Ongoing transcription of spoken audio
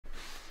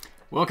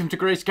Welcome to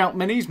Grey Scout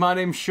Minis, my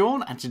name's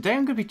Sean, and today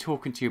I'm going to be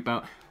talking to you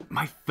about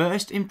my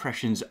first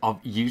impressions of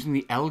using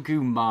the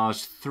Elegoo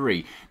Mars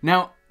 3.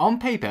 Now, on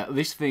paper,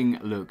 this thing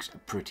looks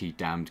pretty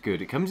damned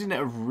good. It comes in at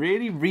a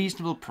really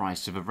reasonable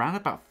price of around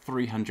about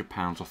 £300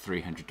 or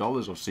 $300,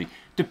 obviously,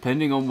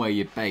 depending on where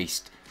you're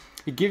based.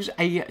 It gives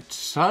a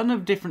ton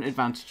of different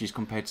advantages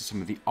compared to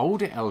some of the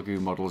older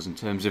Elegoo models in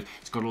terms of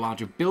it's got a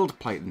larger build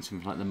plate than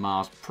something like the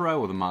Mars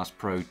Pro or the Mars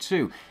Pro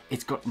 2.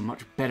 It's got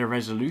much better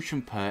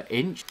resolution per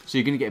inch, so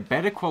you're going to get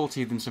better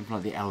quality than something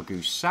like the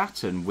Elegoo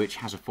Saturn, which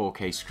has a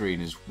 4K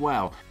screen as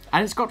well.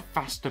 And it's got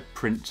faster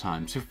print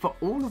time. So for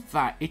all of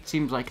that, it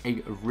seems like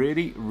a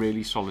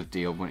really solid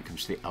deal when it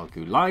comes to the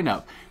Elegoo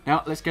lineup.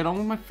 Now, let's get on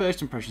with my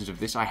first impressions of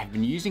this. I have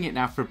been using it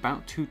now for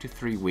about 2 to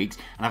 3 weeks,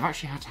 and I've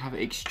actually had to have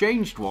it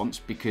exchanged once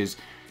because,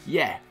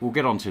 yeah, we'll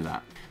get on to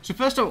that. So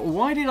first off,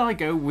 why did I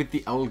go with the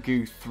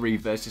Elegoo 3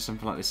 versus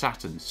something like the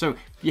Saturn? So if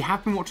you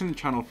have been watching the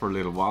channel for a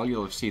little while,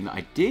 you'll have seen that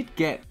I did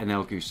get an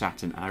Elegoo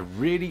Saturn, and I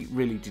really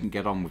didn't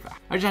get on with that.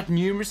 I just had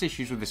numerous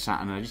issues with the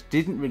Saturn, and I just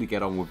didn't really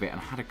get on with it, and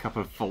I had a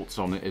couple of faults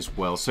on it as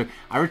well. So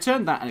I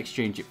returned that and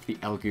exchanged it for the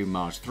Elegoo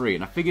Mars 3,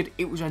 and I figured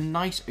it was a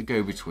nice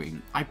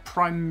go-between. I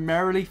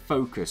primarily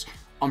focus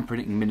on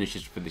printing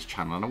miniatures for this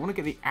channel, and I want to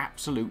get the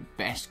absolute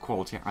best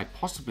quality I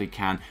possibly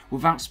can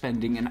without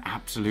spending an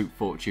absolute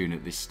fortune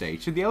at this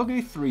stage. So the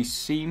Elegoo 3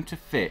 seemed to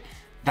fit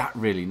that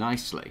really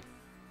nicely.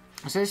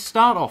 So let's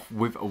start off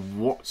with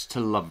what's to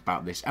love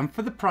about this, and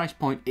for the price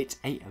point, it's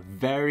a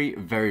very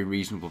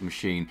reasonable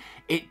machine.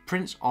 It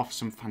prints off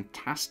some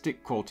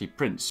fantastic quality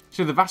prints.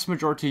 So the vast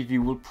majority of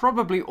you will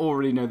probably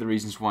already know the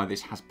reasons why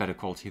this has better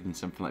quality than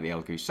something like the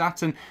Elegoo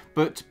Saturn,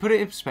 but to put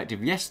it in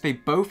perspective, yes, they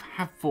both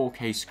have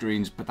 4K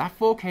screens, but that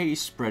 4K is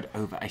spread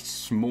over a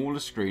smaller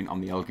screen on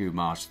the Elegoo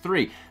Mars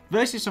 3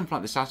 versus something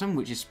like the Saturn,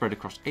 which is spread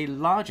across a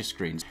larger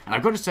screens. And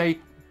I've got to say,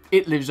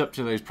 it lives up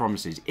to those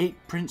promises. It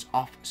prints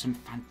off some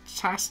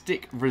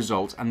fantastic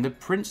results, and the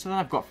prints that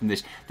I've got from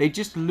this, they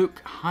just look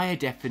higher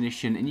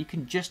definition, and you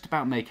can just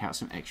about make out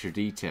some extra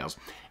details.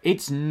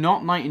 It's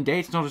not night and day.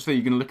 It's not as though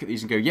you're going to look at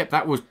these and go, yep,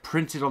 that was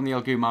printed on the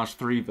Elegoo Mars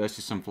 3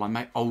 versus something like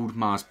my old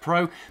Mars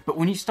Pro, but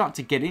when you start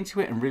to get into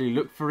it and really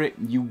look for it,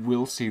 you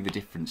will see the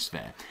difference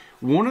there.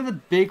 One of the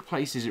big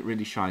places it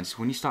really shines is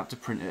when you start to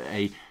print at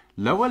a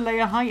lower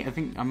layer height. I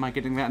think, am I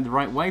getting that in the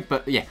right way?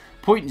 But yeah,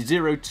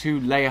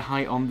 0.02 layer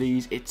height on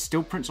these, it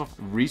still prints off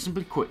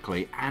reasonably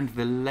quickly, and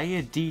the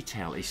layer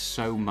detail is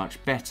so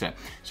much better.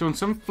 So on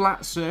some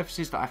flat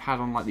surfaces that I've had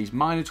on like these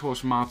Minotaurs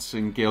from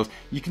Artisan Guild,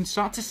 you can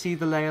start to see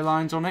the layer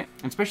lines on it,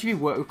 and especially if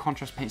you work with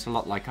contrast paints a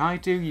lot like I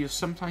do, you'll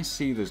sometimes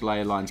see those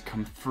layer lines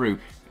come through,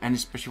 and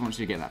especially once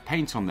you get that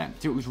paint on them.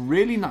 So it was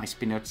really nice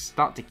being able to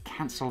start to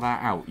cancel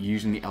that out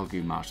using the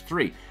Elegoo Mars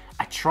 3.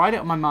 I tried it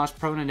on my Mars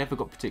Pro and I never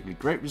got particularly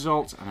great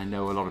results, and I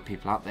know a lot of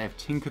people out there have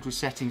tinkered with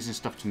settings and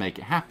stuff to make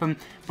it happen,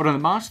 but on the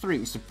Mars 3 it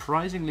was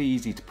surprisingly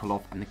easy to pull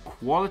off, and the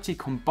quality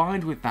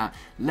combined with that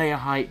layer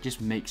height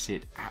just makes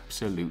it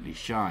absolutely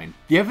shine.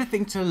 The other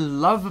thing to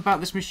love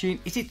about this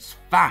machine is it's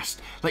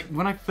fast. Like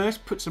when I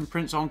first put some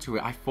prints onto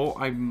it, I thought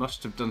I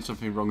must have done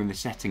something wrong in the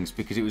settings,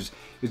 because it was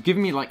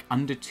giving me like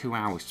under 2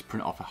 hours to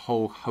print off a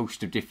whole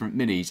host of different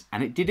minis,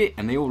 and it did it,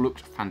 and they all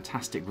looked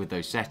fantastic with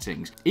those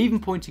settings. Even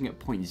pointing at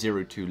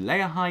 0.02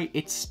 layer height,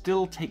 it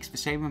still takes the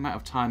same amount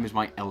of time as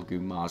my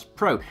Elegoo Mars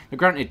Pro. Now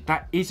granted,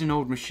 that is an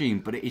old machine,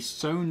 but it is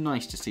so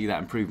nice to see that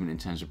improvement in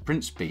terms of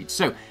print speed.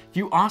 So if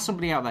you are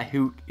somebody out there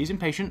who is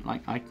impatient,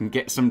 like I can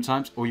get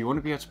sometimes, or you want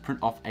to be able to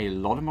print off a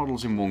lot of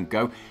models in one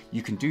go,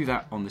 you can do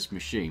that on this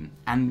machine.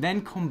 And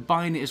then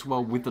combine it as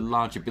well with the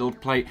larger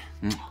build plate.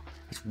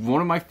 It's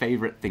one of my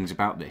favourite things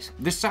about this.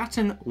 The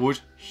Saturn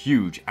was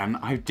huge, and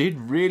I did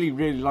really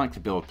like the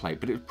build plate,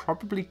 but it was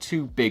probably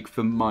too big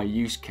for my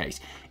use case.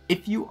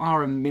 If you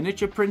are a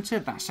miniature printer,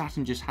 that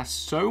Saturn just has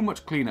so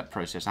much cleanup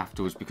process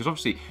afterwards, because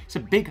obviously it's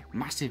a big,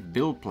 massive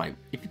build plate.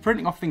 If you're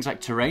printing off things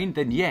like terrain,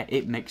 then yeah,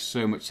 it makes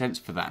so much sense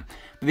for that.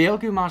 But the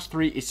Elegoo Mars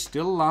 3 is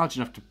still large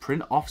enough to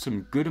print off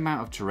some good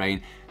amount of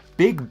terrain,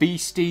 big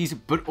beasties,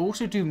 but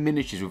also do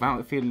miniatures without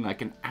it feeling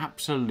like an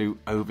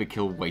absolute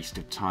overkill waste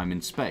of time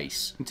and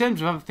space. In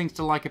terms of other things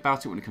to like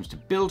about it when it comes to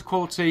build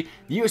quality,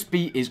 the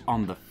USB is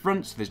on the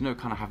front, so there's no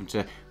kind of having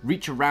to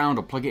reach around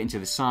or plug it into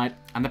the side,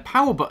 and the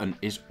power button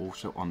is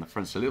also on the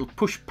front, so a little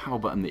push power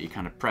button that you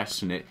kind of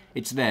press and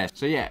it's there.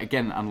 So yeah,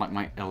 again, unlike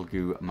my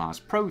Elegoo Mars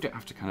Pro, you don't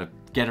have to kind of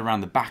get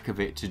around the back of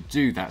it to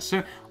do that.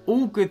 So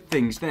all good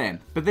things there,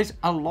 but there's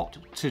a lot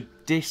to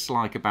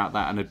dislike about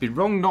that, and I'd be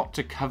wrong not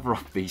to cover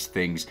off these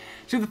things.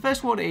 So the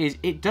first one is,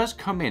 it does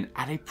come in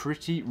at a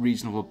pretty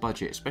reasonable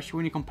budget, especially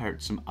when you compare it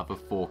to some other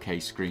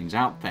 4K screens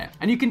out there.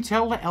 And you can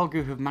tell that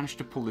Elegoo have managed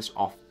to pull this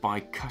off by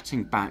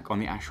cutting back on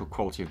the actual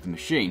quality of the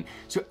machine.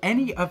 So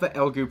any other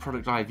Elegoo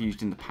product I've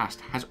used in the past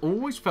has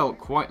always felt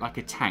quite like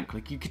a tank.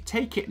 Like you could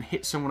take it and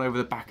hit someone over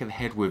the back of the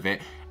head with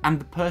it, and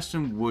the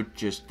person would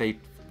just, they'd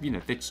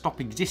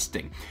stop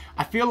existing.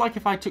 I feel like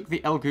if I took the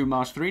Elegoo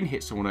Mars 3 and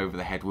hit someone over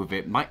the head with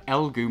it, my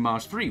Elegoo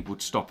Mars 3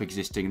 would stop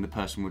existing, and the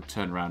person would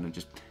turn around and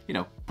just, you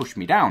know, push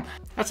me down.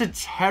 That's a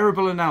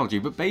terrible analogy,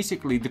 but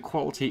basically the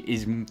quality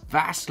is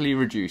vastly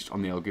reduced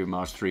on the Elegoo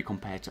Mars 3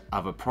 compared to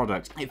other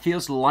products. It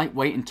feels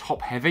lightweight and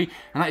top heavy,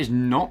 and that is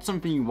not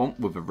something you want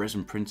with a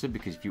resin printer,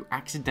 because if you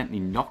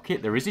accidentally knock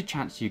it, there is a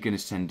chance you're going to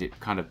send it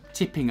kind of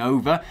tipping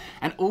over.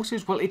 And also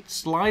as well, it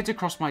slides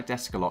across my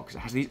desk a lot because it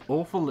has these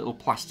awful little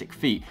plastic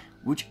feet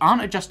which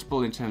aren't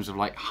adjustable in terms of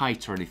like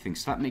height or anything,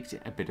 so that makes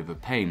it a bit of a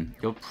pain.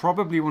 You'll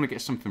probably want to get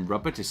something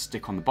rubber to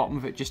stick on the bottom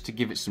of it just to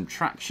give it some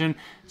traction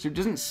so it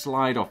doesn't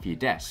slide off your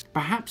desk.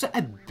 Perhaps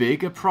a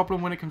bigger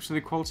problem when it comes to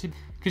the quality,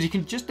 because you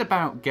can just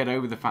about get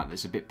over the fact that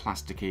it's a bit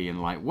plasticky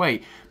and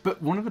lightweight,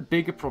 but one of the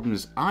bigger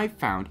problems I've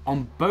found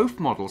on both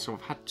models, so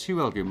I've had two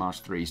Elegoo Mars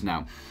 3s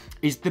now,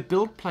 is the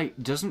build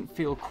plate doesn't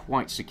feel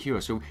quite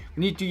secure. So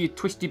when you do your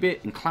twisty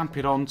bit and clamp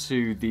it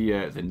onto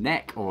the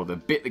neck or the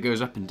bit that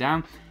goes up and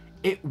down,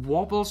 it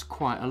wobbles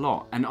quite a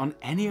lot, and on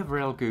any other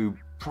Elegoo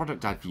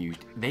product I've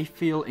used, they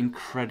feel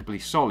incredibly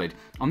solid.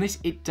 On this,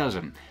 it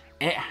doesn't.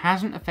 It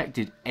hasn't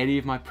affected any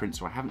of my prints,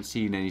 so I haven't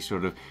seen any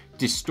sort of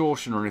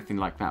distortion or anything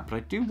like that, but I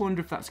do wonder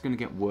if that's going to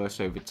get worse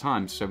over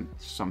time, so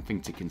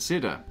something to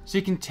consider. So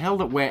you can tell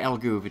that where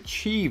Elegoo have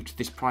achieved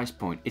this price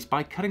point is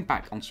by cutting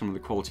back on some of the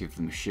quality of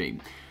the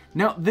machine.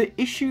 Now, the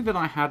issue that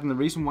I had, and the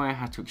reason why I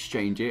had to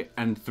exchange it,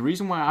 and the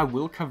reason why I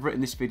will cover it in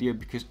this video,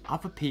 because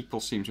other people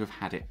seem to have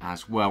had it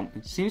as well.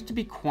 It seems to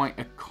be quite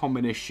a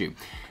common issue.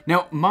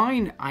 Now,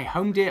 mine, I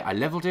homed it, I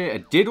leveled it, I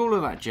did all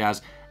of that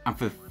jazz, and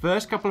for the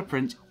first couple of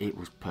prints, it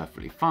was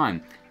perfectly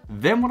fine.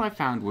 Then what I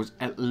found was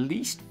at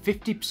least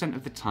 50%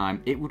 of the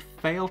time, it would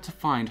fail to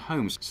find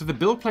homes. So the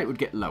build plate would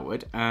get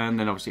lowered, and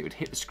then obviously it would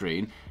hit the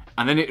screen,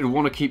 and then it would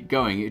want to keep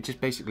going. It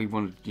just basically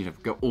wanted to,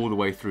 go all the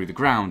way through the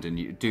ground, and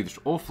you do this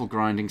awful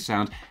grinding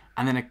sound.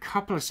 And then a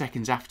couple of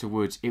seconds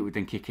afterwards, it would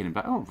then kick in and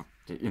be, oh,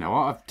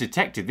 I've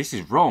detected this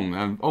is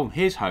wrong. Oh,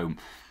 here's home.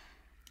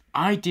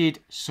 I did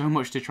so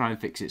much to try and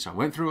fix it. So I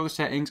went through all the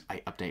settings, I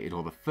updated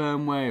all the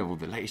firmware, all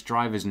the latest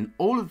drivers, and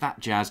all of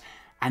that jazz.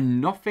 And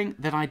nothing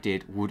that I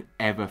did would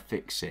ever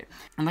fix it.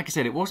 And like I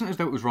said, it wasn't as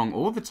though it was wrong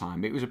all the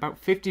time. It was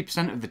about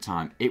 50% of the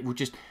time. It would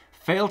just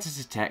fail to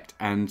detect,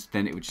 and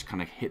then it would just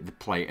kind of hit the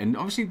plate. And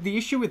obviously the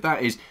issue with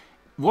that is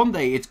one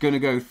day it's going to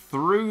go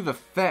through the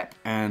FEP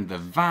and the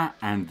VAT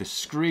and the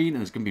screen, and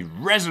there's going to be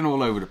resin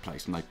all over the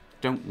place, and I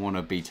don't want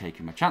to be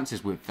taking my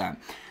chances with that.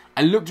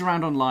 I looked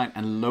around online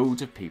and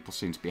loads of people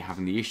seem to be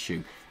having the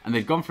issue, and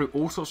they've gone through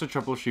all sorts of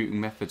troubleshooting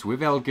methods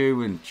with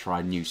Elegoo and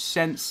tried new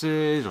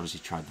sensors,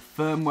 obviously tried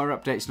the firmware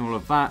updates and all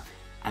of that,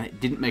 and it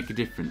didn't make a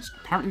difference.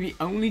 Apparently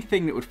the only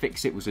thing that would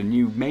fix it was a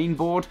new main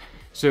board,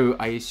 so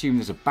I assume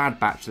there's a bad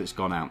batch that's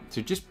gone out.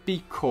 So just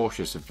be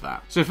cautious of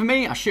that. So for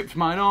me, I shipped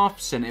mine off,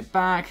 sent it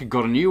back,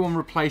 got a new one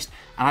replaced,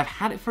 and I've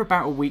had it for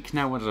about a week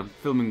now as I'm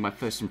filming my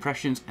first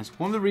impressions. And it's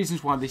one of the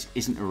reasons why this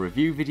isn't a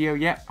review video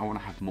yet. I want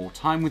to have more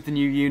time with the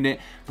new unit,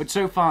 but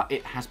so far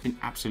it has been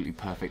absolutely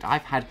perfect.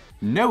 I've had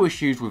no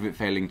issues with it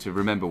failing to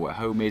remember where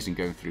home is and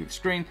going through the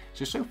screen.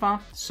 So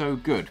far, so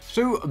good.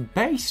 So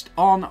based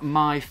on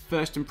my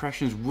first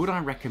impressions, would I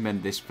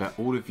recommend this for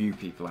all of you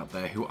people out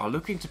there who are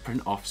looking to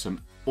print off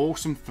some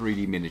awesome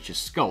 3D miniature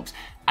sculpts?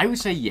 I would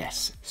say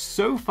yes.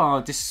 So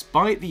far,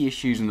 despite the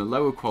issues and the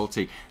lower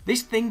quality,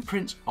 this thing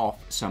prints off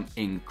some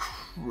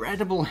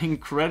incredible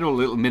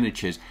little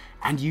miniatures,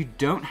 and you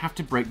don't have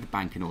to break the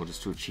bank in order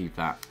to achieve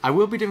that. I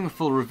will be doing a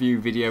full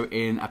review video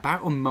in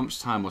about a month's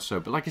time or so,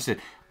 but like I said,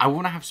 I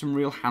want to have some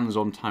real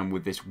hands-on time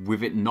with this,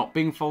 with it not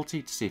being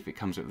faulty, to see if it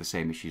comes up with the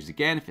same issues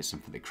again, if it's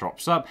something that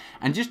crops up,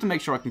 and just to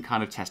make sure I can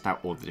kind of test out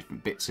all the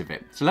different bits of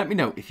it. So let me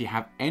know if you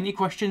have any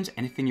questions,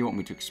 anything you want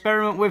me to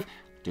experiment with.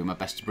 Do my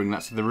best to bring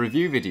that to the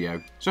review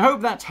video. So I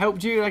hope that's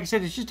helped you. Like I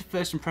said, it's just a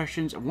first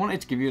impressions. I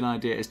wanted to give you an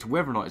idea as to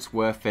whether or not it's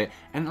worth it.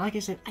 And like I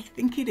said, I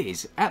think it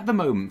is at the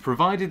moment,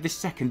 provided this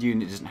second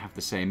unit doesn't have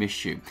the same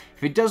issue.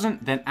 If it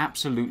doesn't, then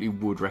absolutely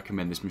would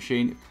recommend this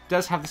machine. If it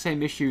does have the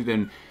same issue,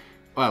 then,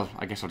 well,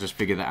 I guess I'll just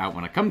figure that out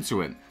when I come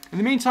to it. In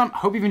the meantime, I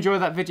hope you've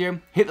enjoyed that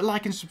video. Hit the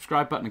like and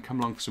subscribe button and come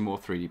along for some more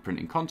 3D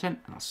printing content,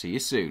 and I'll see you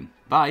soon.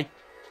 Bye.